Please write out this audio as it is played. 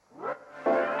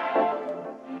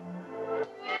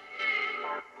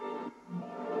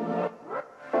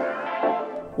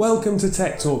Welcome to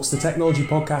Tech Talks, the technology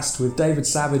podcast with David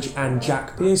Savage and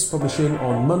Jack Pierce, publishing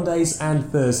on Mondays and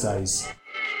Thursdays.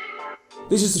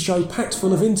 This is the show packed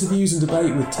full of interviews and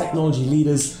debate with technology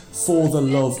leaders for the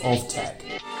love of tech.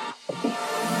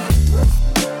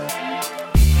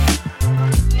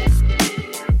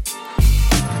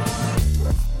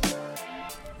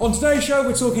 On today's show,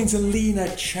 we're talking to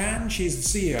Lena Chan.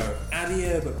 She's the CEO of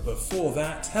Adia, but before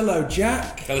that, hello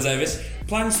Jack. Hello David.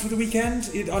 Plans for the weekend?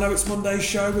 I know it's Monday's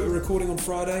show, but we're recording on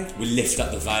Friday. We lift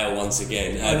up the veil once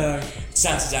again. I know.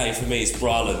 Saturday for me is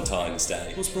Valentine's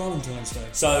Day. What's Valentine's Day?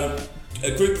 So,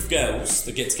 a group of girls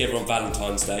that get together on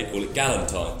Valentine's Day call it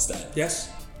Galentine's Day.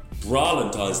 Yes.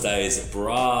 Valentine's Day is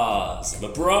bras, my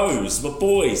bros, my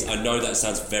boys. I know that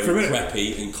sounds very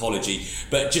preppy and collegey,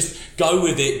 but just go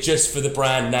with it just for the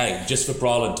brand name, just for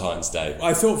Valentine's Day.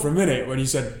 I thought for a minute when you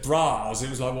said bras, it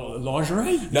was like, what,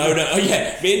 lingerie? No, oh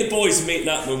yeah, me and the boys are meeting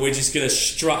up when we're just going to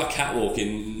strut a catwalk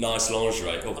in nice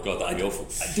lingerie. Oh God, that'd be awful.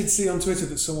 I did see on Twitter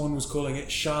that someone was calling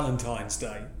it Charlentine's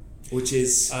Day. Which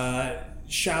is?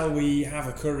 Shall we have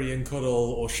a curry and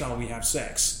cuddle or shall we have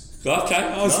sex? Okay,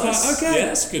 I was nice. Like, okay. Yeah,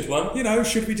 that's a good one. You know,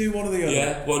 should we do one or the other?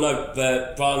 Yeah, well no,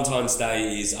 the Valentine's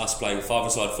Day is us playing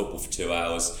five-a-side football for 2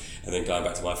 hours and then going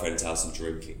back to my friend's house and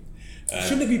drinking.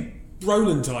 Shouldn't it be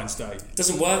Brolentine's Day? It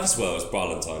doesn't work as well as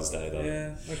Valentine's Day though.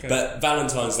 Yeah, okay. But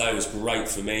Valentine's Day was great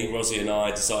for me. Rosie and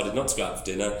I decided not to go out for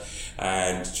dinner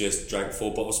and just drank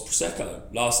 4 bottles of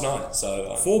Prosecco last night.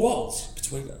 So 4 bottles?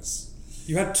 Between us.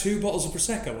 You had 2 bottles of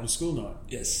Prosecco on a school night?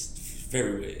 Yes,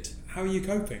 very weird. How are you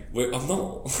coping? I'm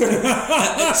not.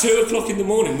 At 2 o'clock in the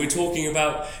morning, we're talking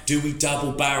about, do we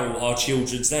double barrel our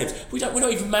children's names? We're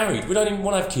not even married. We don't even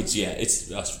want to have kids yet.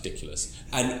 That's ridiculous.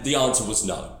 And the answer was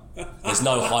no. There's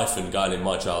no hyphen going in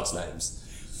my child's names.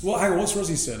 Hang on, what's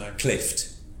Rosie's surname?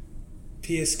 Clift.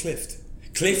 Pierce Clift.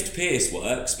 Clift Pierce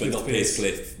works, but Clift not Pierce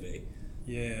Clift for me.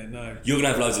 Yeah, no. You're going to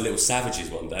have loads of little savages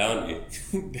one day, aren't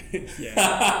you?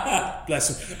 Yeah. Bless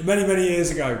them. Many, many years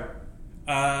ago,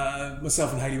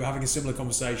 myself and Hayley were having a similar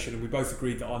conversation and we both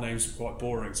agreed that our names were quite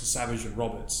boring, so Savage and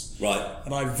Roberts. Right.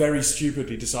 And I very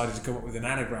stupidly decided to come up with an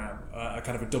anagram, a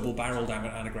kind of a double-barreled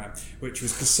anagram, which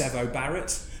was Casevo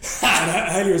Barrett.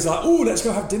 And Hayley was like, oh, let's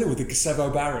go have dinner with the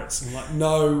Casevo Barretts. And I'm like,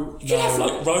 no. You have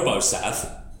like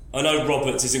Robo-Sav. I know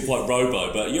Roberts isn't quite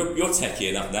Robo, but you're techie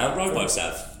enough now.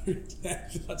 Robo-Sav.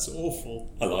 That's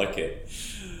awful. I like it.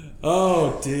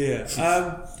 Oh dear.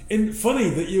 Funny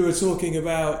that you were talking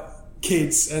about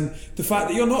kids and the fact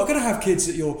that you're not going to have kids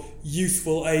at your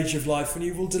youthful age of life, and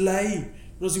you will delay.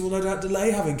 Rosie will no doubt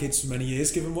delay having kids for many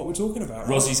years, given what we're talking about. Right?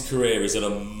 Rosie's career is on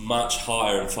a much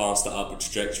higher and faster upward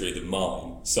trajectory than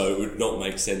mine, so it would not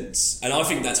make sense. And I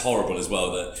think that's horrible as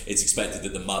well, that it's expected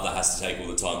that the mother has to take all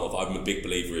the time off. I'm a big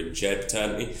believer in shared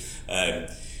paternity.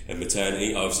 And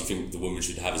maternity. I obviously think the woman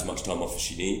should have as much time off as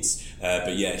she needs,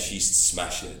 but yeah, she's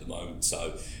smashing it at the moment,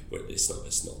 so it's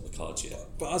not on the cards yet.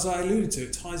 But as I alluded to,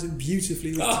 it ties in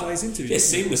beautifully with today's interview. Yes,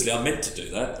 seamlessly. I meant to do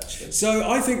that, actually. So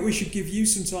I think we should give you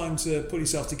some time to pull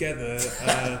yourself together,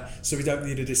 so we don't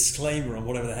need a disclaimer on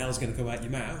whatever the hell's going to come out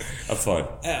your mouth. I'm fine.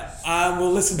 And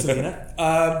we'll listen to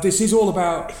Lena. This is all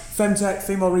about femtech,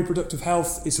 female reproductive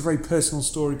health. It's a very personal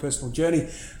story, personal journey.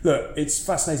 Look, it's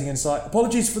fascinating insight.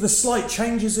 Apologies for the slight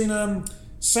changes in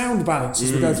sound balance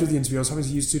as we go through the interview. I was having to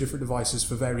use 2 different devices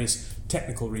for various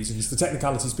technical reasons. The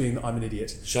technicalities being that I'm an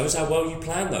idiot. Shows how well you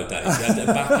plan though, Dave. You have that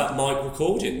backup mic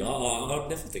recording. I'd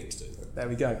never think to do that. There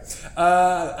we go.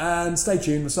 And stay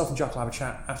tuned. Myself and Jack will have a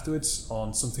chat afterwards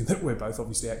on something that we're both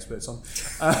obviously experts on.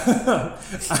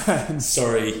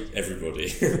 Sorry,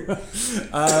 everybody.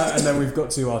 And then we've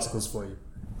got 2 articles for you.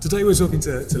 Today we're talking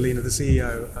to Lena, the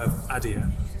CEO of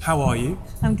Adia. How are you?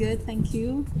 I'm good, thank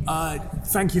you.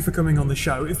 Thank you for coming on the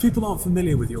show. If people aren't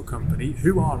familiar with your company,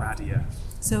 who are Adia?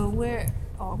 So we're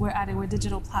Adia, we're a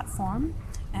digital platform,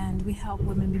 and we help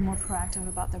women be more proactive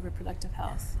about their reproductive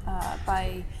health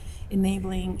by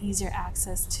enabling easier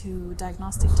access to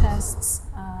diagnostic tests,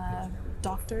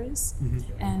 doctors,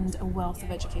 and a wealth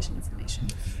of education information.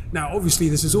 Now, obviously,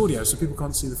 this is audio, so people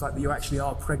can't see the fact that you actually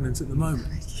are pregnant at the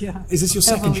moment. Yeah. Is this your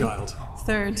second child?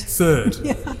 Third.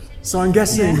 Yeah. So I'm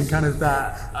guessing kind of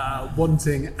that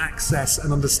wanting access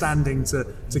and understanding to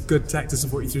good tech to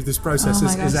support you through this process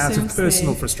is out of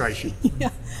personal frustration.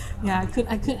 Yeah.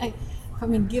 I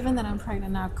mean, given that I'm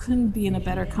pregnant now, I couldn't be in a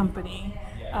better company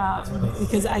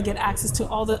because I get access to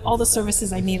all the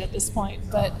services I need at this point.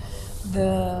 But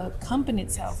the company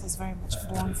itself was very much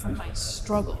born from my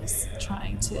struggles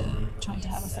trying to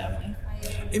have a family.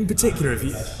 In particular,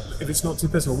 if it's not too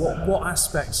personal, what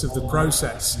aspects of the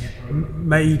process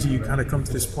made you kind of come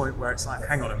to this point where it's like,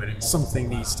 hang on a minute, something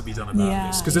needs to be done about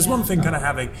this? Because there's one thing kind of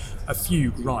having a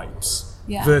few gripes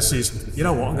versus, you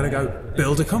know what, I'm going to go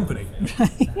build a company.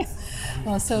 Right.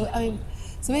 Well, so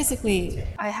basically,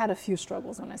 I had a few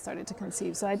struggles when I started to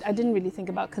conceive. So I didn't really think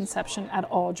about conception at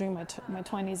all during my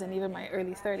 20s and even my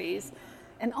early 30s.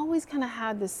 And always kind of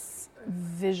had this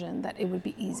vision that it would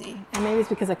be easy. And maybe it's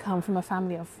because I come from a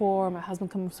family of 4, my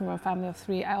husband comes from a family of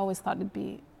 3. I always thought it'd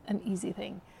be an easy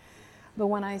thing. But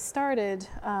when I started,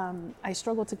 I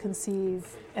struggled to conceive,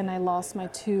 and I lost my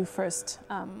 2 first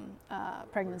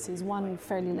pregnancies. One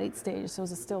fairly late stage, so it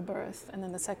was a stillbirth, and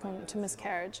then the second to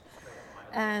miscarriage.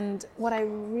 And what I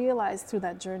realized through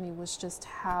that journey was just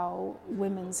how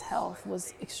women's health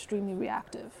was extremely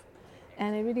reactive.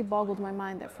 And it really boggled my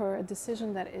mind that for a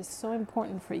decision that is so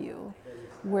important for you,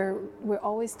 we're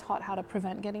always taught how to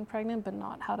prevent getting pregnant, but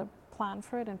not how to plan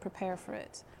for it and prepare for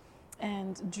it.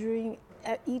 And during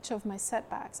each of my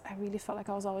setbacks, I really felt like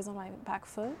I was always on my back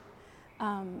foot.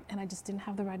 And I just didn't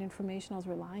have the right information. I was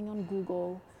relying on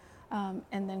Google.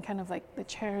 And then kind of like the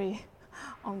cherry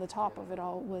on the top of it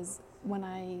all was when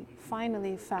I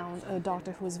finally found a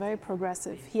doctor who was very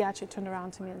progressive. He actually turned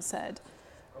around to me and said,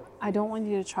 I don't want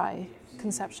you to try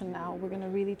conception now. We're going to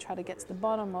really try to get to the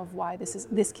bottom of why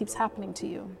this keeps happening to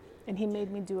you. And he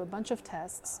made me do a bunch of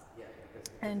tests.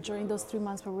 And during those 3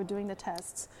 months where we're doing the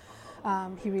tests,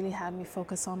 he really had me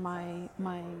focus on my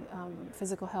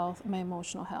physical health, my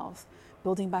emotional health,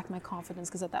 building back my confidence,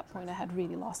 because at that point I had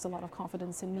really lost a lot of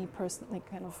confidence in me personally,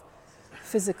 kind of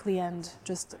physically and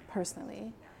just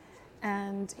personally.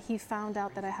 And he found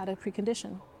out that I had a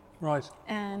precondition. Right.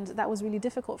 And that was really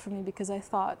difficult for me because I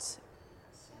thought,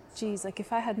 geez, like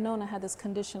if I had known I had this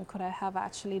condition, could I have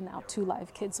actually now 2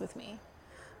 live kids with me?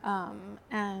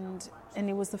 And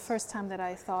it was the first time that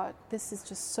I thought, this is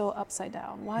just so upside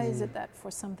down. Why is it that for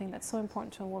something that's so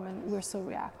important to a woman, we're so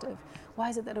reactive? Why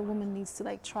is it that a woman needs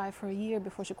to try for a year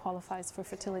before she qualifies for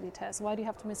fertility tests? Why do you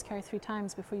have to miscarry 3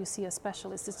 times before you see a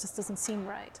specialist? It just doesn't seem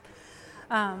right.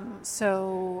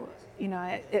 So,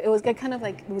 it was kind of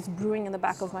like it was brewing in the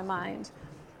back of my mind.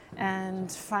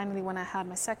 And finally, when I had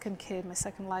my second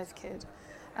live kid,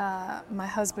 my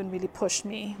husband really pushed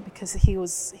me because he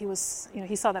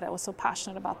saw that I was so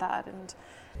passionate about that. And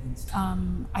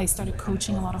I started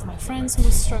coaching a lot of my friends who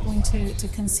were struggling to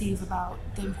conceive about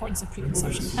the importance of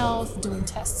preconception health, doing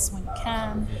tests when you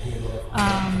can.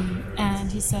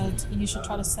 And he said, you should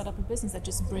try to set up a business that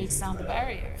just breaks down the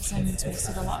barriers and makes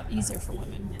it a lot easier for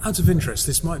women. Out of interest,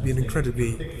 this might be an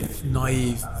incredibly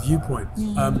naive viewpoint,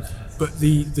 but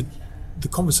the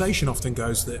conversation often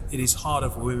goes that it is harder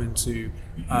for women to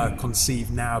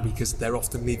conceive now because they're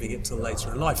often leaving it till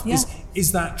later in life. Yeah.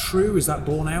 Is that true? Is that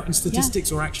borne out in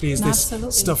statistics, or actually is this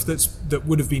Absolutely. stuff that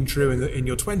would have been true in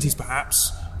your 20s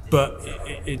perhaps, but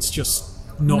it's just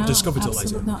not discovered till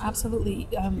later? No, absolutely.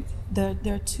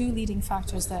 There are 2 leading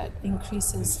factors that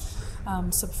increases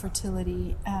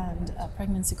subfertility and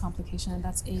pregnancy complication, and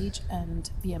that's age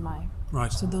and BMI.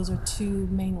 Right. So those are 2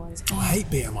 main ones. I hate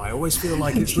BMI. I always feel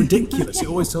like it's ridiculous. It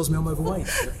always tells me I'm overweight.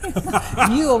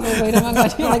 You overweight? Oh my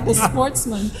God, you're like the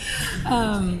sportsman.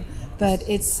 But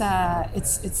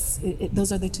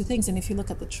those are the 2 things. And if you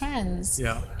look at the trends,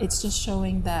 it's just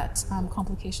showing that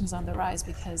complications on the rise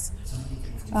because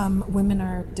women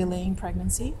are delaying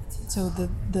pregnancy. So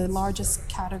the largest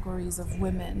categories of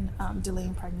women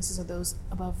delaying pregnancies are those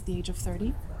above the age of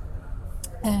 30.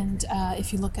 And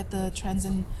if you look at the trends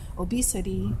in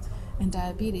obesity and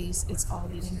diabetes, it's all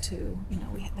leading to,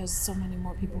 there's so many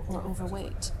more people who are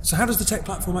overweight. So how does the tech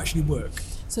platform actually work?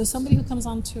 So somebody who comes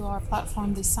onto our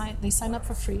platform, they sign up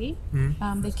for free.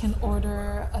 They can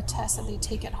order a test that they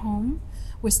take at home.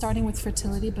 We're starting with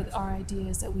fertility, but our idea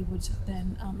is that we would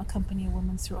then accompany a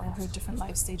woman through all her different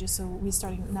life stages. So we're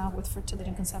starting now with fertility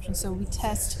and conception. So we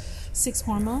test 6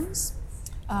 hormones,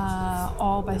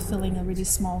 all by filling a really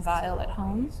small vial at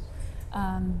home.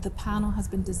 The panel has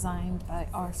been designed by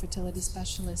our fertility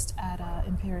specialist at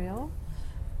Imperial.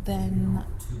 Then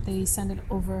they send it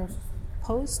over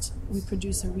post. We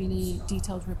produce a really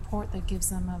detailed report that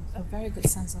gives them a very good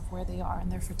sense of where they are in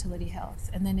their fertility health.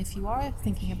 And then if you are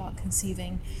thinking about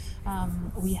conceiving,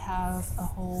 we have a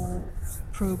whole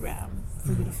program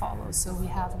for you to follow. So we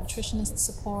have nutritionist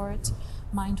support,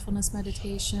 mindfulness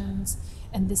meditations,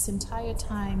 and this entire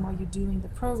time while you're doing the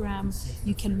program,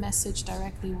 you can message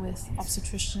directly with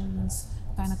obstetricians,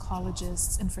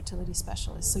 gynecologists and fertility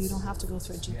specialists. So you don't have to go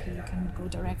through a GP, you can go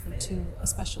directly to a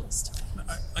specialist.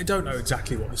 I don't know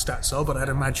exactly what the stats are, but I'd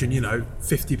imagine,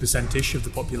 50%-ish of the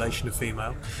population are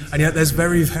female. And yet there's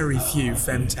very, very few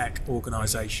femtech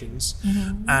organisations,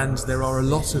 and there are a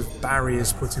lot of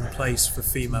barriers put in place for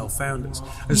female founders.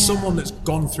 As someone that's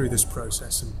gone through this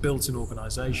process and built an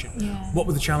organisation, what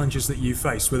were the challenges that you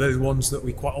faced? Were they the ones that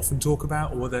we quite often talk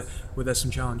about, or were there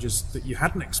some challenges that you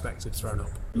hadn't expected thrown up?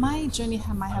 My journey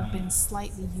might have been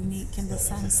slightly unique in the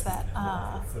sense that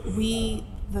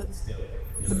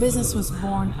the business was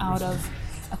born out of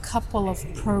a couple of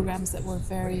programs that were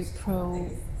very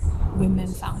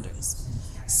pro-women founders.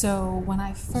 So when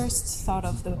I first thought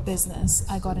of the business,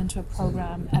 I got into a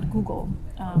program at Google,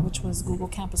 which was Google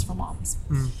Campus for Moms.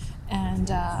 And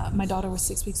my daughter was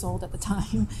 6 weeks old at the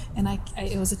time, and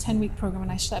it was a 10-week program,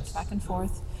 and I schlepped back and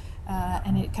forth,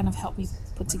 and it kind of helped me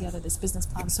put together this business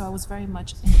plan. So I was very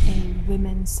much in a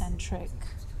women-centric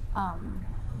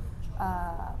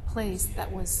place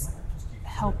that was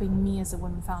helping me as a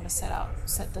women founder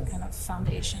set the kind of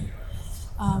foundation.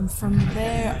 From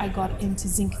there, I got into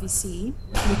Zinc VC,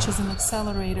 which is an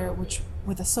accelerator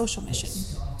with a social mission.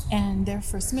 And their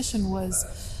first mission was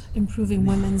improving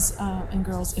women's and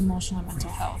girls' emotional and mental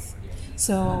health.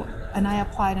 So, and I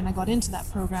applied and I got into that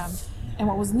program. And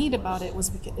what was neat about it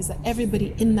is that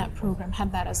everybody in that program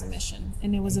had that as a mission.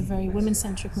 And it was a very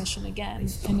women-centric mission again.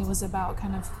 And it was about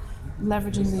kind of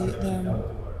leveraging the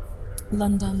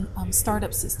London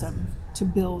startup system to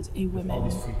build a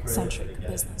women-centric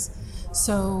business.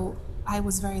 So I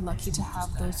was very lucky to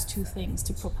have those two things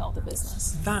to propel the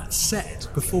business. That said,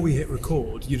 before we hit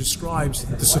record, you described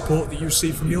the support that you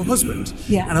received from your husband.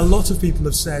 Yeah. And a lot of people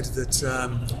have said that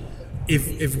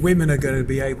if women are going to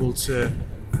be able to,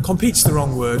 compete's the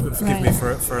wrong word, but forgive me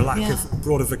for a lack of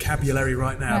broader vocabulary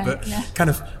right now, but kind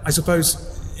of, I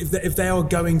suppose, if they are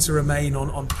going to remain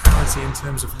on parity in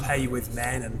terms of pay with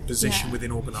men and position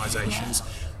within organisations,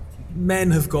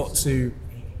 men have got to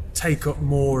take up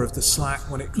more of the slack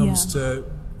when it comes to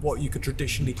what you could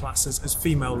traditionally class as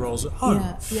female roles at home.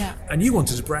 And you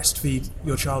wanted to breastfeed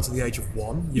your child to the age of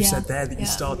 1. You said there that you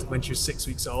started when she was 6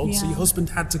 weeks old, so your husband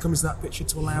had to come into that picture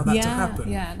to allow that to happen,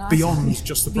 beyond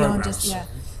just the programs.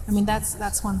 I mean,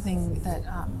 that's one thing that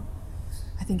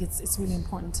I think it's really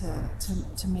important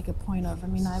to make a point of. I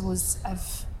mean,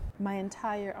 my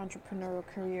entire entrepreneurial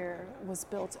career was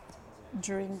built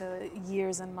during the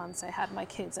years and months I had my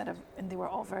kids and they were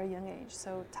all very young age.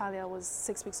 So Talia was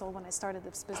 6 weeks old when I started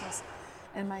this business,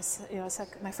 and my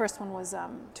first one was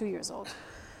 2 years old.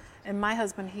 And my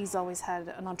husband, he's always had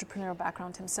an entrepreneurial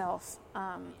background himself,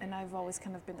 and I've always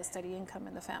kind of been the steady income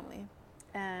in the family.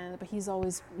 But he's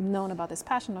always known about this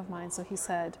passion of mine, so he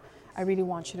said, I really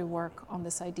want you to work on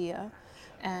this idea,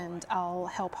 and I'll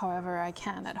help however I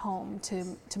can at home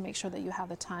to make sure that you have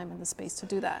the time and the space to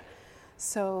do that.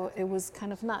 So it was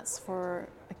kind of nuts for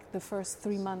the first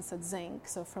 3 months at Zinc.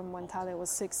 So from when Talia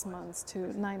was 6 months to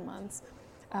 9 months,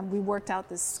 we worked out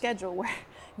this schedule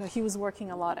where he was working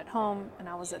a lot at home and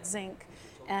I was at Zinc,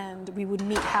 and we would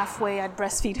meet halfway. I'd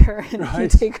breastfeed her and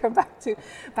he'd take her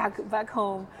back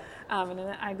home, and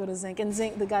then I go to Zinc. And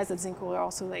the guys at Zinc were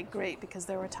also great, because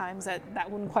there were times that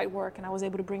wouldn't quite work, and I was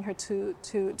able to bring her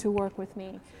to work with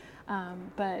me.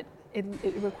 But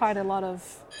it required a lot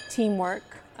of teamwork,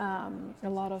 a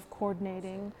lot of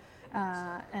coordinating,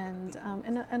 and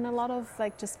a lot of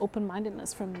just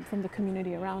open-mindedness from the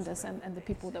community around us and the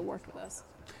people that worked with us.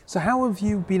 So how have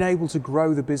you been able to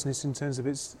grow the business in terms of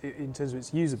its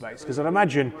user base? Because I'd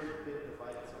imagine,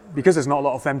 because there's not a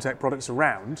lot of femtech products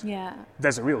around,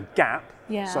 there's a real gap.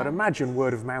 So I'd imagine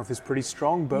word of mouth is pretty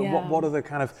strong. But what other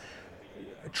kind of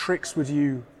tricks would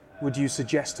you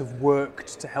suggest have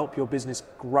worked to help your business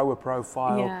grow a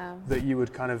profile that you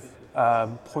would kind of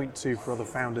point to for other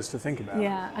founders to think about?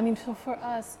 Yeah, I mean, so for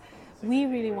us, we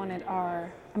really wanted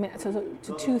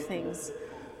so two things: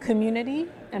 community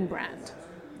and brand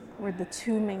were the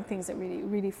two main things that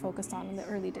really focused on in the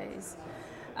early days.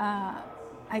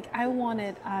 I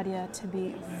wanted Adia to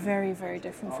be very, very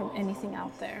different from anything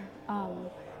out there.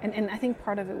 And I think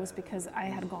part of it was because I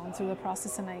had gone through the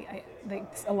process, and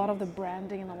a lot of the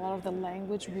branding and a lot of the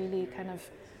language really kind of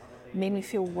made me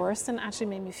feel worse than actually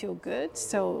made me feel good.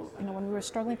 So, when we were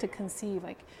struggling to conceive,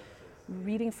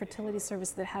 reading fertility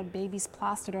service that had babies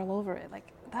plastered all over it,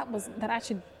 that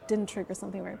actually didn't trigger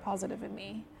something very positive in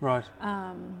me. Right.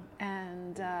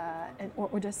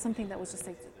 Or just something that was just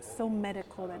so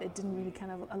medical that it didn't really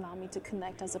kind of allow me to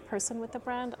connect as a person with the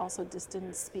brand. Also, just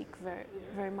didn't speak very,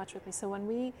 very much with me. So when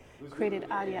we created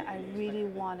Adia, I really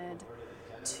wanted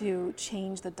to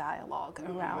change the dialogue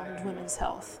around women's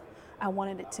health. I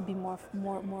wanted it to be more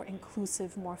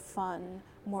inclusive, more fun,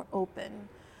 more open,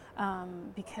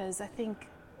 because I think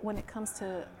when it comes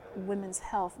to women's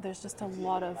health, there's just a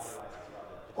lot of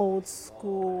old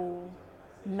school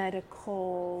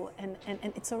medical, and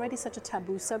it's already such a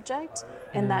taboo subject,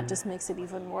 and that just makes it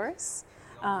even worse.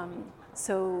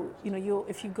 So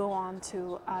if you go on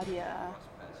to Aria,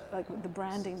 like the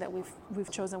branding that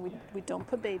we've chosen, we don't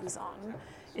put babies on.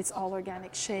 It's all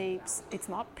organic shapes. It's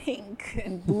not pink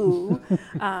and blue.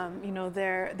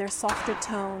 They're softer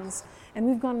tones, and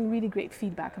we've gotten really great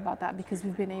feedback about that because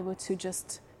we've been able to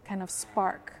just kind of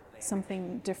spark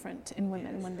something different in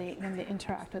women when they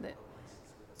interact with it.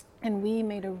 And we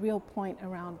made a real point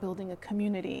around building a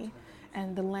community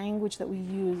and the language that we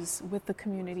use with the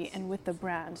community and with the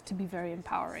brand to be very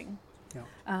empowering.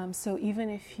 Yeah. So even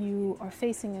if you are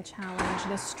facing a challenge,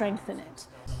 there's strength in it.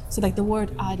 So like the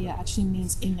word Aria actually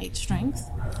means innate strength.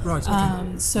 Right.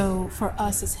 Okay. So for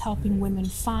us, it's helping women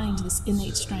find this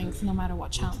innate strength no matter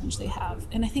what challenge they have.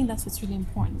 And I think that's what's really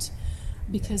important.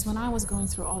 Because when I was going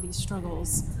through all these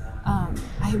struggles,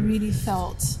 I really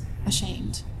felt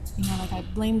ashamed. I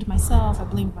blamed myself, I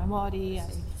blamed my body.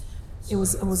 It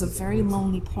was a very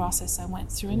lonely process I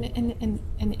went through, and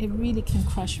it really can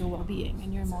crush your well-being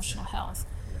and your emotional health.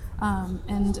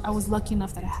 And I was lucky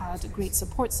enough that I had a great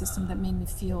support system that made me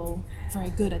feel very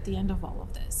good at the end of all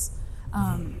of this.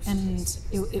 And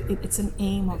it's an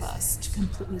aim of us to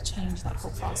completely change that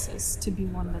whole process to be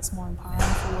one that's more empowering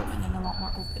for women and a lot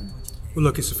more open. Well,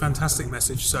 look, it's a fantastic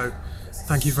message. So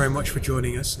thank you very much for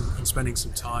joining us and spending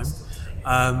some time.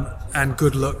 And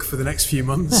good luck for the next few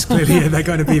months. Clearly, they're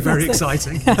going to be very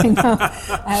exciting. I know.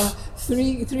 I have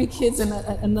three kids and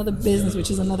another business,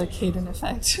 which is another kid in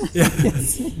effect. Yeah.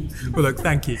 Yes. Well, look,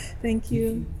 thank you. Thank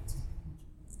you.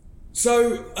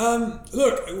 So,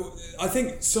 look, I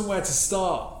think somewhere to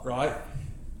start, right?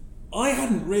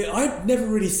 I'd never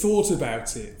really thought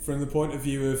about it from the point of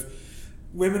view of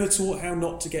women are taught how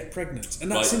not to get pregnant,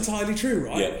 and that's entirely true,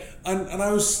 right? Yeah. And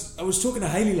I was talking to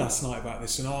Hayley last night about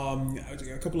this, and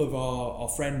a couple of our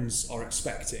friends are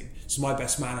expecting. So my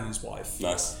best man and his wife.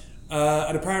 Nice.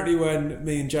 And apparently, when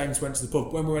me and James went to the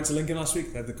pub, when we went to Lincoln last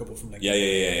week, they had the couple from Lincoln.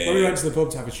 Yeah. When we went to the pub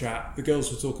to have a chat, the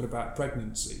girls were talking about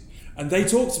pregnancy, and they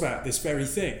talked about this very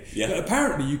thing. Yeah. That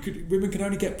apparently, women can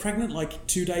only get pregnant like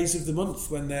 2 days of the month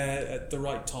when they're at the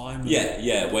right time.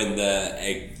 Yeah. When the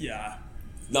egg. Yeah.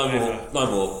 No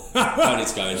more. Don't need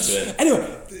to go into it.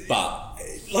 Anyway, but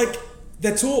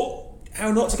they're taught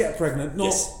how not to get pregnant,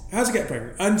 not how to get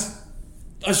pregnant, and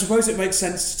I suppose it makes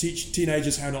sense to teach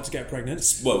teenagers how not to get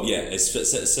pregnant. Well, yeah,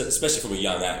 especially from a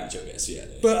young age, I guess. Yeah.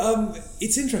 But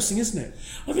it's interesting, isn't it?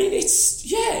 I mean,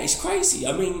 it's crazy.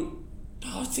 I mean,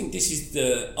 I think this is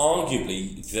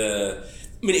arguably the.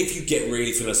 I mean, if you get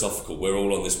really philosophical, we're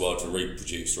all on this world to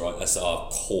reproduce, right? That's our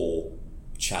core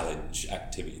challenge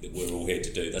activity that we're all here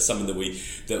to do. That's something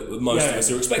that most of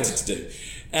us are expected to do,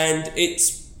 and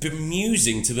it's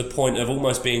bemusing to the point of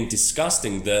almost being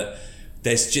disgusting that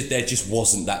there just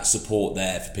wasn't that support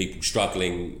there for people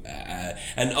struggling.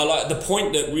 And I like the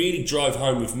point that really drove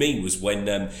home with me was when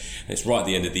it's right at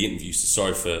the end of the interview.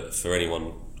 So sorry for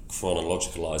anyone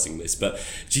chronologicalising this, but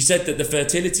she said that the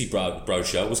fertility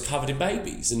brochure was covered in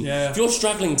babies, and if you're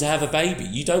struggling to have a baby,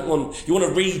 you want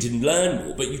to read and learn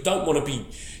more, but you don't want to be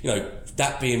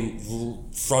that being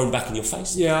thrown back in your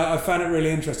face. I found it really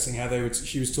interesting how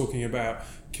she was talking about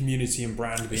community and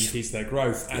brand being key to their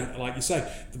growth, and like you say,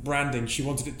 the branding, she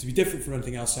wanted it to be different from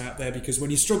anything else out there, because when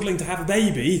you're struggling to have a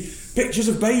baby, pictures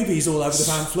of babies all over the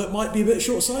pamphlet might be a bit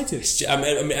short-sighted.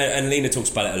 And Lena talks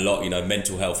about it a lot,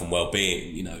 mental health and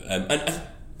well-being, and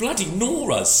bloody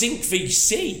Nora, Zinc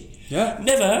VC. Yeah.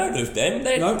 Never heard of them.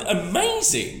 They're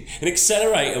amazing. An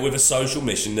accelerator with a social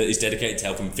mission that is dedicated to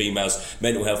helping females'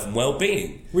 mental health and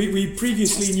well-being. We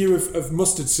previously knew of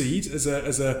Mustard Seed as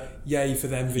a yay for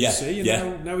them VC,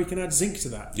 and now we can add Zinc to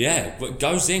that. Yeah, but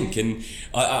go Zinc. And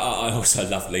I also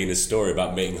love Lena's story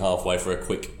about meeting halfway for a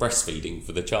quick breastfeeding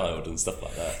for the child and stuff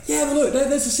like that. Yeah, but look,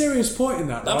 there's a serious point in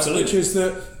that, right? Absolutely. Which is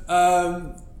that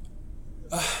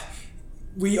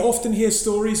we often hear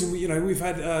stories, and we've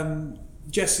had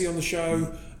Jessie on the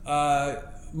show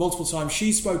multiple times.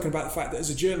 She's spoken about the fact that as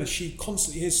a journalist, she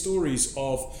constantly hears stories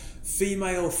of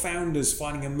female founders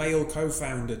finding a male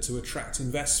co-founder to attract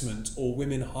investment, or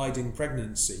women hiding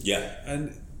pregnancy. Yeah.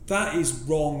 And that is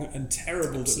wrong and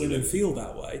terrible. Absolutely. That women feel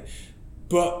that way.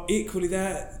 But equally,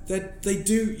 they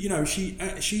do.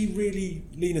 She really,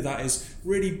 Lena, that is,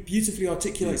 really beautifully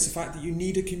articulates the fact that you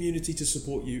need a community to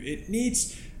support you. It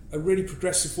needs a really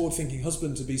progressive, forward-thinking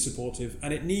husband to be supportive,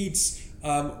 and it needs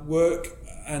work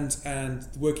and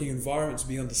the working environment to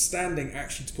be understanding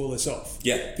actually to pull this off.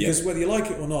 Yeah. Because whether you like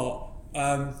it or not,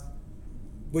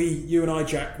 you and I,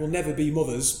 Jack, will never be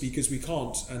mothers because we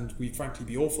can't, and we'd frankly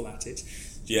be awful at it.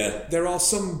 Yeah. There are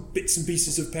some bits and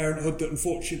pieces of parenthood that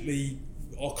unfortunately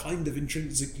are kind of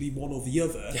intrinsically one or the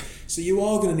other. Yeah. So you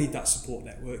are going to need that support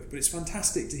network. But it's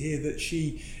fantastic to hear that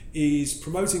she is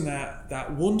promoting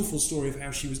that wonderful story of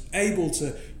how she was able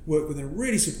to work within a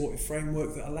really supportive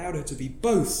framework that allowed her to be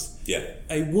both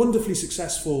a wonderfully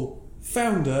successful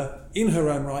founder in her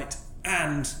own right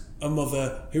and a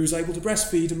mother who was able to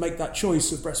breastfeed and make that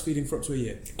choice of breastfeeding for up to a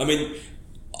year. I mean,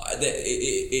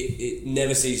 it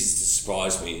never ceases to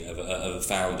surprise me of a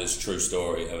founder's true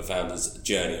story, of a founder's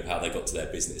journey of how they got to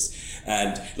their business.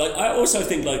 And like, I also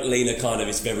think like Lena kind of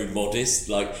is very modest.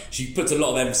 Like, she puts a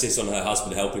lot of emphasis on her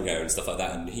husband helping her and stuff like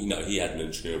that. And he had an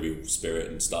entrepreneurial spirit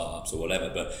and startups or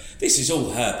whatever. But this is all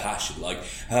her passion. Like,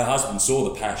 her husband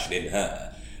saw the passion in her.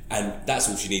 And that's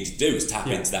all she needed to do, is tap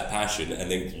into that passion and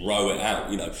then grow it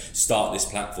out, start this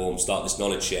platform, start this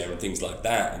knowledge share and things like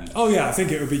that. And I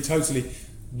think it would be totally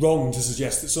wrong to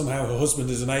suggest that somehow her husband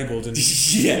is enabled and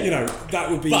that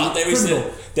would be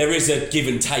criminal. There is a give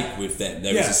and take with them.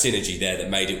 There is a synergy there that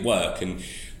made it work, and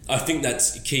I think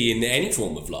that's key in any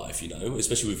form of life,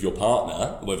 especially with your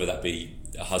partner, whether that be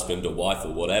a husband or wife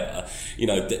or whatever,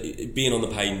 being on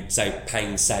the same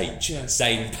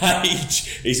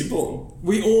page is important.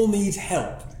 We all need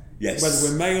help. Yes. Whether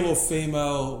we're male or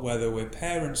female, whether we're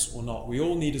parents or not, we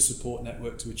all need a support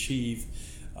network to achieve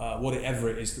whatever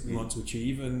it is that we want to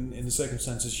achieve. And in the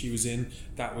circumstances she was in,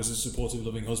 that was a supportive,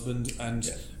 loving husband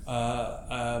and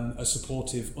a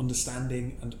supportive,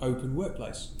 understanding and open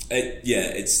workplace. And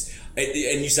you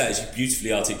say it, she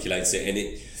beautifully articulates it, and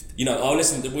it. We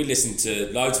listen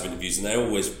to loads of interviews and they're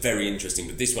always very interesting,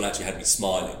 but this one actually had me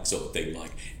smiling, sort of thing,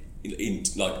 like in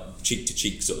like cheek to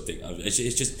cheek sort of thing. It's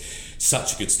just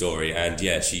such a good story, and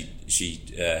she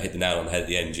hit the nail on the head at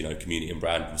the end. Community and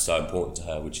brand was so important to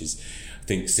her, which is, I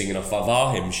think, singing off of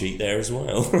our hymn sheet there as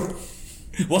well.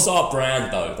 What's our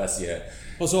brand though?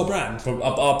 What's our brand?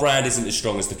 Our brand isn't as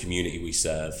strong as the community we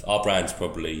serve. Our brand's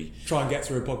probably... Try and get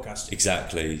through a podcast.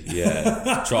 Exactly,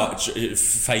 yeah.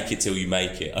 Fake it till you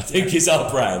make it, I think is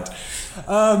our brand.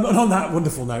 And on that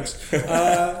wonderful note,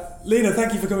 Lena,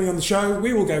 thank you for coming on the show.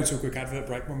 We will go to a quick advert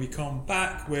break. When we come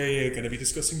back, we're going to be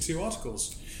discussing 2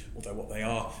 articles. Although what they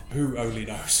are, who only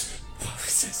knows.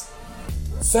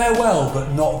 Farewell,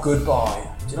 but not goodbye.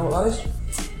 Do you know what that is?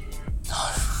 No.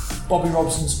 Bobby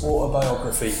Robson's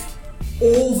autobiography.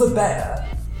 All the Better,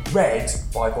 read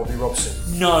by Bobby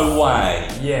Robson. No way!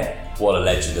 Yeah. What a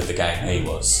legend of the game he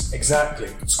was. Exactly.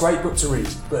 It's a great book to read,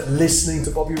 but listening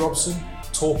to Bobby Robson,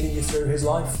 talking you through his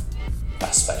life,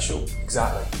 that's special.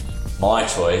 Exactly. My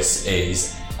choice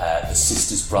is The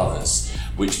Sisters Brothers,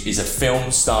 which is a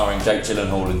film starring Jake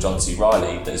Gyllenhaal and John C.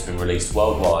 Reilly that has been released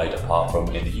worldwide apart from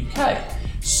in the UK.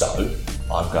 So,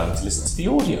 I'm going to listen to the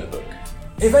audiobook.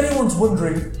 If anyone's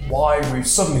wondering why we've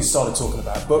suddenly started talking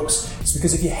about books, it's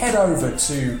because if you head over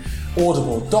to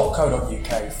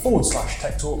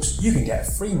audible.co.uk/Tech Talks, you can get a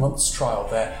 3 months trial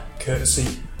there,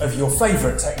 courtesy of your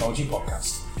favourite technology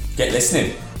podcast. Get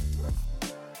listening.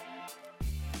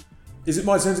 Is it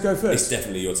my turn to go first? It's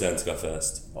definitely your turn to go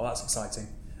first. Well, that's exciting.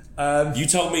 You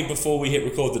told me before we hit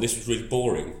record that this was really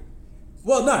boring.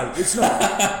 Well, no, it's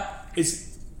not.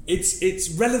 It's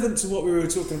relevant to what we were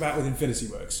talking about with Infinity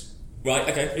Works. Right,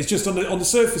 okay. It's just on the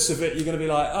surface of it, you're going to be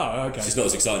like, oh, okay. It's not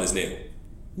as exciting as Neil.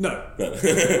 No.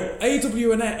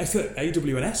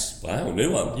 AWS. Wow,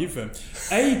 new one. New firm.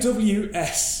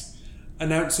 AWS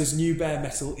announces new bare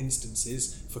metal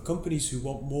instances for companies who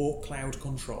want more cloud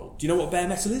control. Do you know what bare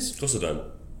metal is? Of course I don't.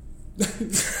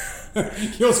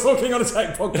 You're talking on a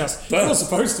tech podcast. You're not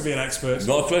supposed to be an expert.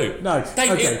 Not a clue. No.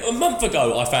 Dave, okay. A month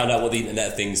ago I found out what the Internet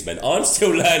of Things meant. I'm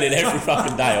still learning every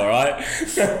fucking day, alright?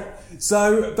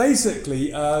 So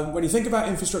basically, when you think about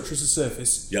infrastructure as a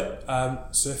service,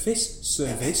 service.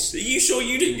 Are you sure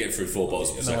you didn't get through 4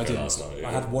 bottles of No, I Prosecco didn't. last night?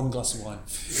 I had 1 glass of wine.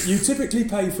 You typically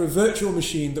pay for a virtual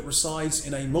machine that resides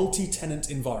in a multi-tenant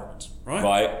environment, right?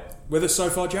 Right. With us so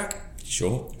far, Jack?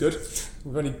 Sure. Good.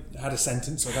 We've only had a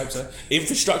sentence, I hope so.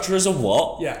 Infrastructure as a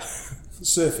what? Yeah.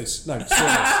 Surface. No,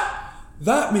 service.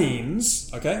 That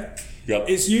means,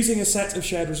 it's using a set of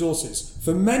shared resources.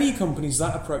 For many companies,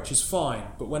 that approach is fine,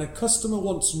 but when a customer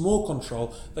wants more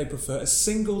control, they prefer a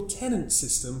single tenant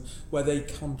system where they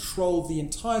control the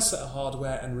entire set of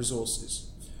hardware and resources.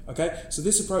 Okay, so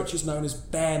this approach is known as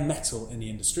bare metal in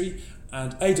the industry,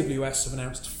 and AWS have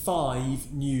announced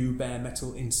 5 new bare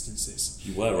metal instances.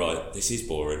 You were right, this is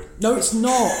boring. No, it's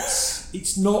not.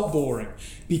 It's not boring,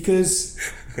 because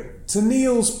to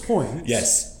Neil's point,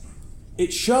 yes,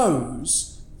 it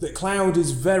shows that cloud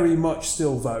is very much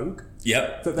still vogue.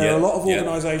 Yep. That there are a lot of Yep.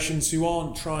 organisations who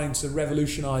aren't trying to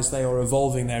revolutionise, they are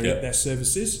evolving their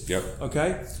services. Yep.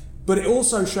 Okay? But it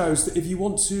also shows that if you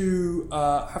want to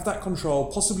have that control,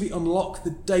 possibly unlock the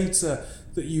data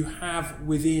that you have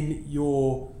within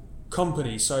your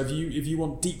company. So if you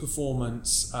want deep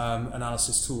performance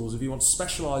analysis tools, if you want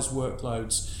specialised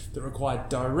workloads that require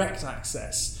direct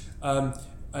access,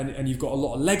 and you've got a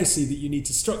lot of legacy that you need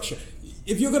to structure,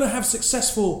 if you're going to have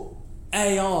successful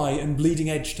AI and bleeding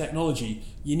edge technology,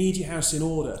 you need your house in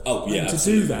order. Oh, yeah, And to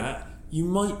absolutely. do that, you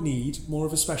might need more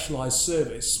of a specialised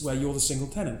service where you're the single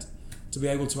tenant to be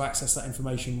able to access that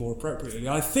information more appropriately.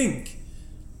 I think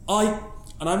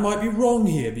and I might be wrong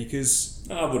here because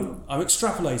No, I wouldn't. I'm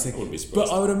extrapolating, wouldn't be surprised.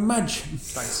 but I would imagine.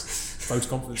 Thanks, vote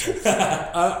confidence.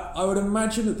 I would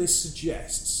imagine that this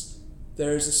suggests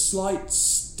there is a slight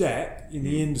step in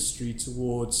the industry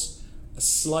towards a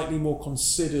slightly more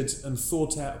considered and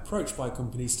thought out approach by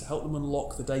companies to help them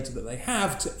unlock the data that they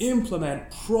have to implement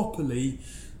properly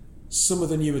some of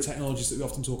the newer technologies that we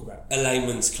often talk about. A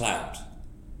layman's cloud.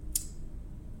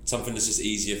 Something that's just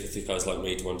easier for thick guys like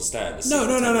me to understand. No.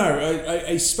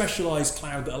 A specialised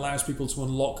cloud that allows people to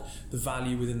unlock the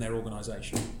value within their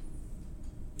organisation.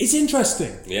 It's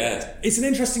interesting. Yeah. It's an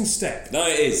interesting step. No,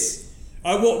 it is.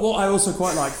 What I also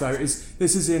quite like, though, is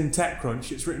this is in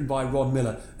TechCrunch. It's written by Ron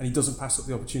Miller, and he doesn't pass up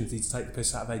the opportunity to take the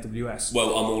piss out of AWS. Well,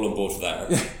 I'm all on board for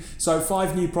that. So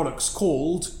 5 new products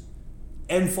called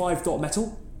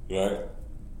M5.metal, Right?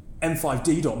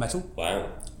 M5D.metal, Wow.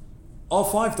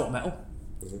 R5.metal,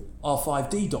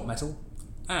 R5D.metal,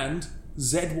 and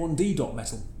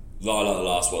Z1D.metal. I like the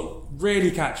last one.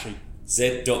 Really catchy.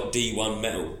 Z.D1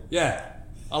 metal. Yeah,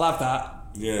 I'll have that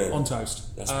Yeah. on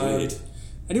toast. That's weird.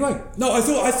 Anyway, no, I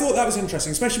thought that was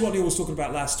interesting, especially what Neil was talking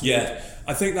about last week. Yeah.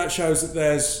 I think that shows that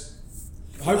there's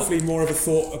hopefully more of a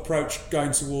thought approach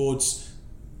going towards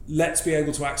let's be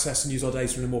able to access and use our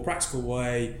data in a more practical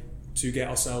way to get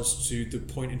ourselves to the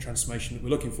point in transformation that we're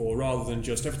looking for, rather than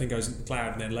just everything goes into the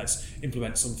cloud and then let's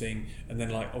implement something and then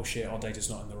like, oh shit, our data's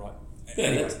not in the right. Yeah,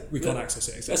 Anyway, we can't access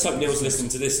it. Let's hope Neil's listening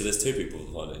to this, so there's 2 people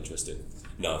who find it interesting.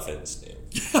 No offence, Neil.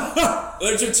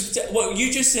 Well,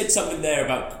 you just said something there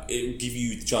about it will give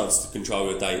you the chance to control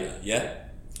your data, yeah?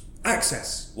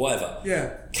 Access. Whatever.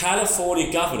 Yeah.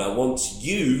 California governor wants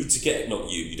you to get, not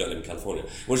you don't live in California,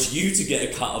 wants you to get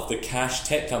a cut of the cash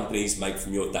tech companies make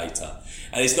from your data.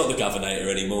 And it's not the governor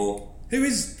anymore. Who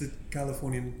is the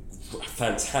Californian?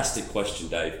 Fantastic question,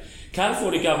 Dave.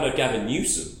 California Governor Gavin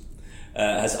Newsom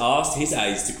has asked his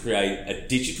aides to create a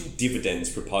digital dividends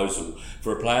proposal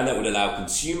for a plan that would allow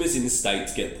consumers in the state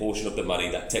to get a portion of the money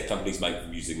that tech companies make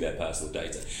from using their personal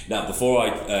data. Now, before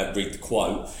I read the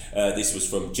quote, this was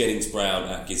from Jennings Brown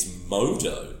at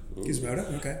Gizmodo.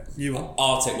 Gizmodo, okay. You are.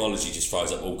 Our technology just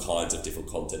throws up all kinds of different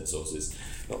content sources.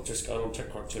 Not just going on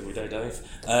TechCrunch every day, Dave.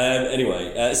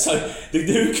 Anyway, so the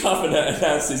new governor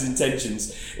announced his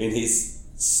intentions in his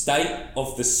State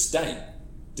of the State,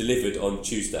 delivered on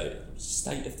Tuesday.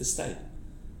 State of the State.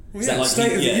 Well, yeah,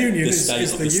 State of the Union is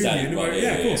the union. Right,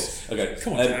 yeah, of course. Okay.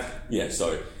 Come on, Jack. Yeah,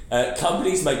 sorry.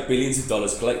 Companies make billions of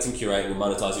dollars collecting, curating, and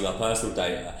monetizing our personal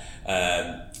data.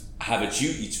 Have a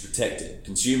duty to protect it.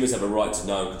 Consumers have a right to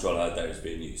know and control how data is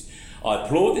being used. I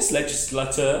applaud this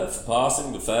legislature for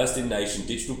passing the first in-nation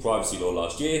digital privacy law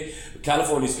last year, but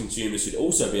California's consumers should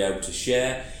also be able to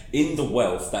share in the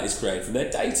wealth that is created from their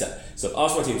data. So I've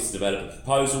asked my team to develop a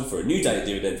proposal for a new data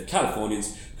dividend for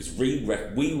Californians because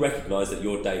we recognise that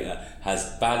your data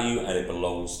has value and it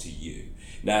belongs to you.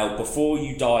 Now, before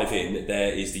you dive in,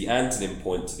 there is the antonym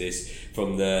point to this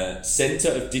from the Centre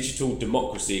of Digital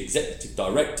Democracy Executive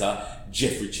Director,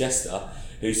 Jeffrey Chester,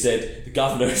 who said the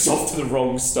governor is off to the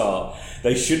wrong start.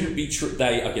 They shouldn't be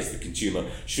I guess the consumer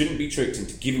shouldn't be tricked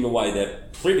into giving away their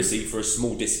privacy for a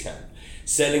small discount.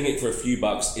 Selling it for a few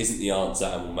bucks isn't the answer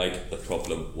and will make the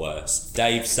problem worse.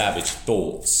 Dave Savage,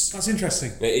 thoughts? That's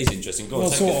interesting. It is interesting. Go on, Well,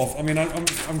 take sort it. of. I mean,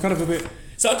 I'm kind of a bit.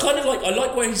 So I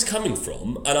like where he's coming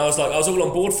from, and I was all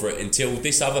on board for it until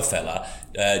this other fella,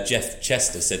 Jeff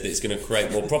Chester, said that it's going to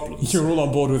create more problems. You're all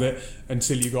on board with it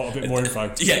until you got a bit more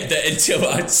info. Yeah, until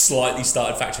I slightly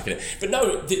started fact checking it. But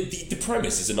no, the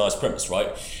premise is a nice premise, right?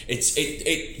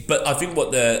 But I think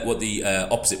what the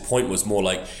opposite point was more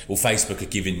like, well, Facebook are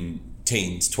giving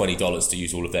teens $20 to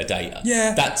use all of their data.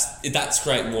 Yeah. That's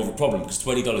creating more of a problem because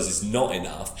 $20 is not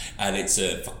enough, and it's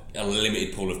a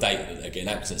limited pool of data that they're getting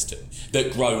access to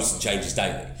that grows and changes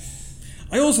daily.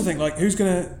 I also think like who's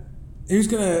gonna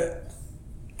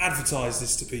advertise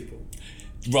this to people?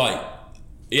 Right.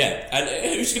 Yeah,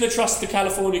 and who's going to trust the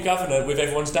California governor with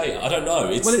everyone's data? I don't know.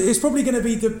 It's probably going to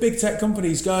be the big tech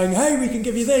companies going, hey, we can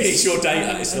give you this. It's your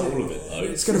data, it's not all of it, though.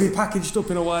 It's going to be packaged up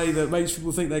in a way that makes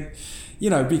people think they,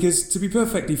 because to be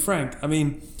perfectly frank, I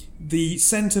mean, the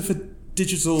Centre for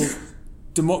Digital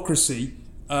Democracy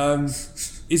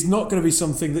is not going to be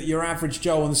something that your average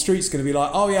Joe on the street's going to be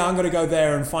like, oh yeah, I'm going to go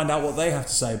there and find out what they have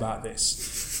to say about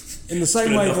this. In the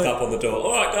same way knock up on the door.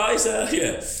 All right, guys,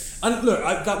 yeah. And look,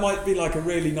 that might be like a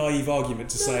really naive argument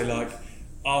to say like,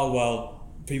 oh well,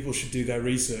 people should do their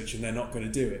research and they're not going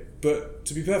to do it. But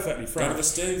to be perfectly frank, none of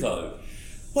us do though.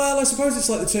 Well, I suppose it's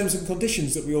like the terms and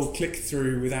conditions that we all click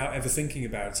through without ever thinking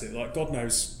about it. Like God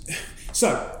knows.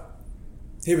 So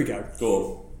here we go. Go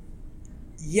on.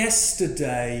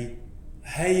 Yesterday,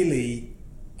 Hayley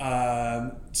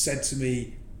said to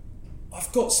me,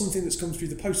 I've got something that's come through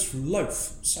the post from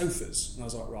Loaf Sofas. And I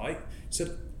was like, right. She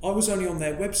said, I was only on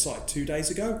their website 2 days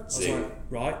ago. I was like,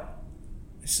 right.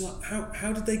 It's like,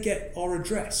 how did they get our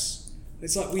address?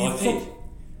 It's like,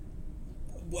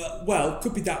 well,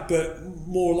 could be that, but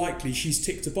more likely she's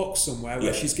ticked a box somewhere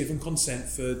where she's given consent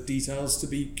for details to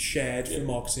be shared for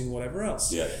marketing, whatever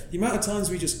else. Yeah. The amount of times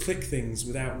we just click things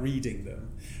without reading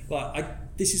them,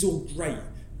 this is all great,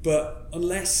 but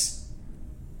unless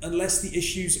the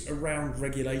issues around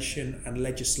regulation and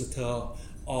legislature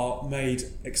are made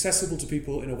accessible to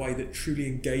people in a way that truly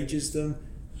engages them,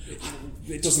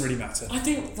 it doesn't really matter. I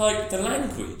think the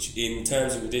language in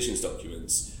terms and conditions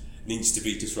documents needs to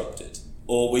be disrupted.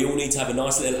 Or we all need to have a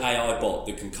nice little AI bot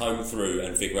that can comb through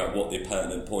and figure out what the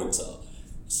pertinent points are.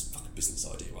 That's a fucking business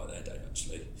idea right there, Dave,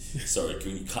 actually. Sorry,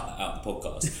 can you cut that out the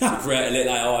podcast? We create a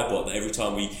little AI bot that every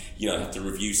time we have to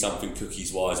review something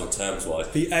cookies-wise or terms-wise,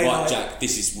 right, Jack,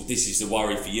 this is the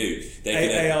worry for you.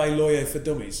 AI lawyer for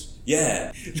dummies.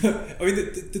 Yeah. I mean,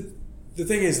 the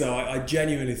thing is, though, I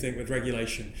genuinely think with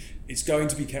regulation, it's going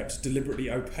to be kept deliberately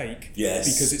opaque.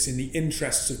 Yes. Because it's in the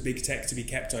interests of big tech to be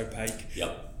kept opaque.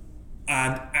 Yep.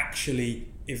 And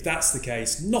actually, if that's the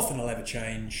case, nothing will ever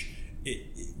change.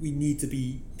 We need to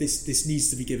be this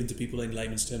needs to be given to people in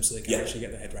layman's terms so they can actually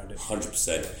get their head around it.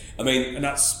 100%. I mean, and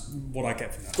that's what I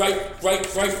get from that.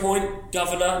 Great point,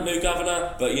 governor, new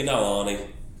governor. But Arnie,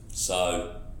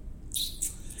 so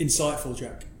insightful,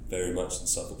 Jack. Very much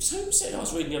insightful. So who said I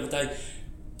was reading the other day?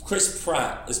 Chris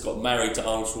Pratt has got married to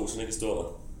Arnold Schwarzenegger's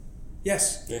daughter.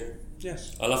 Yes. Yeah.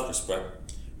 Yes. I love Chris Pratt.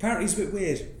 Apparently, he's a bit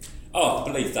weird. Oh,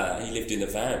 I believe that. He lived in a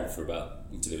van for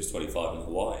until he was 25 in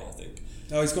Hawaii, I think.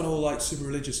 Oh, he's gone all super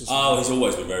religious or something. Oh, he's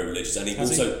always been very religious, and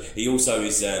he also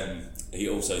is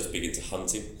big into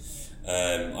hunting.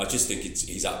 I just think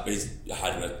he's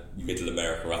had a middle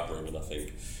America upbringing, I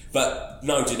think. But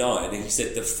no denying, he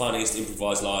said the funniest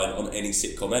improvised line on any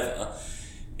sitcom ever.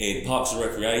 In Parks and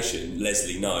Recreation,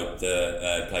 Leslie Knope,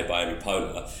 played by Amy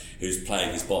Poehler, who's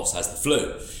playing his boss, has the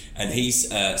flu. And he's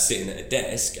sitting at a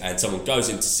desk, and someone goes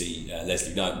in to see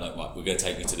Leslie Knope, like, right, we're going to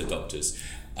take you to the doctors.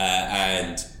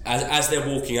 And as they're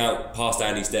walking out past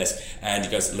Andy's desk, Andy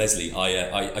goes, Leslie,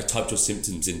 I typed your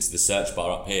symptoms into the search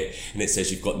bar up here, and it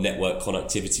says you've got network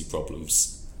connectivity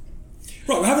problems.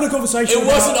 Right, we're having a conversation. It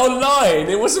wasn't online.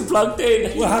 It wasn't plugged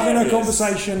in. We're having a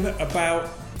conversation about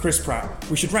Chris Pratt.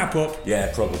 We should wrap up.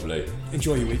 Yeah, probably.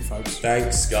 Enjoy your week, folks.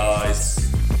 Thanks,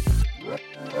 guys.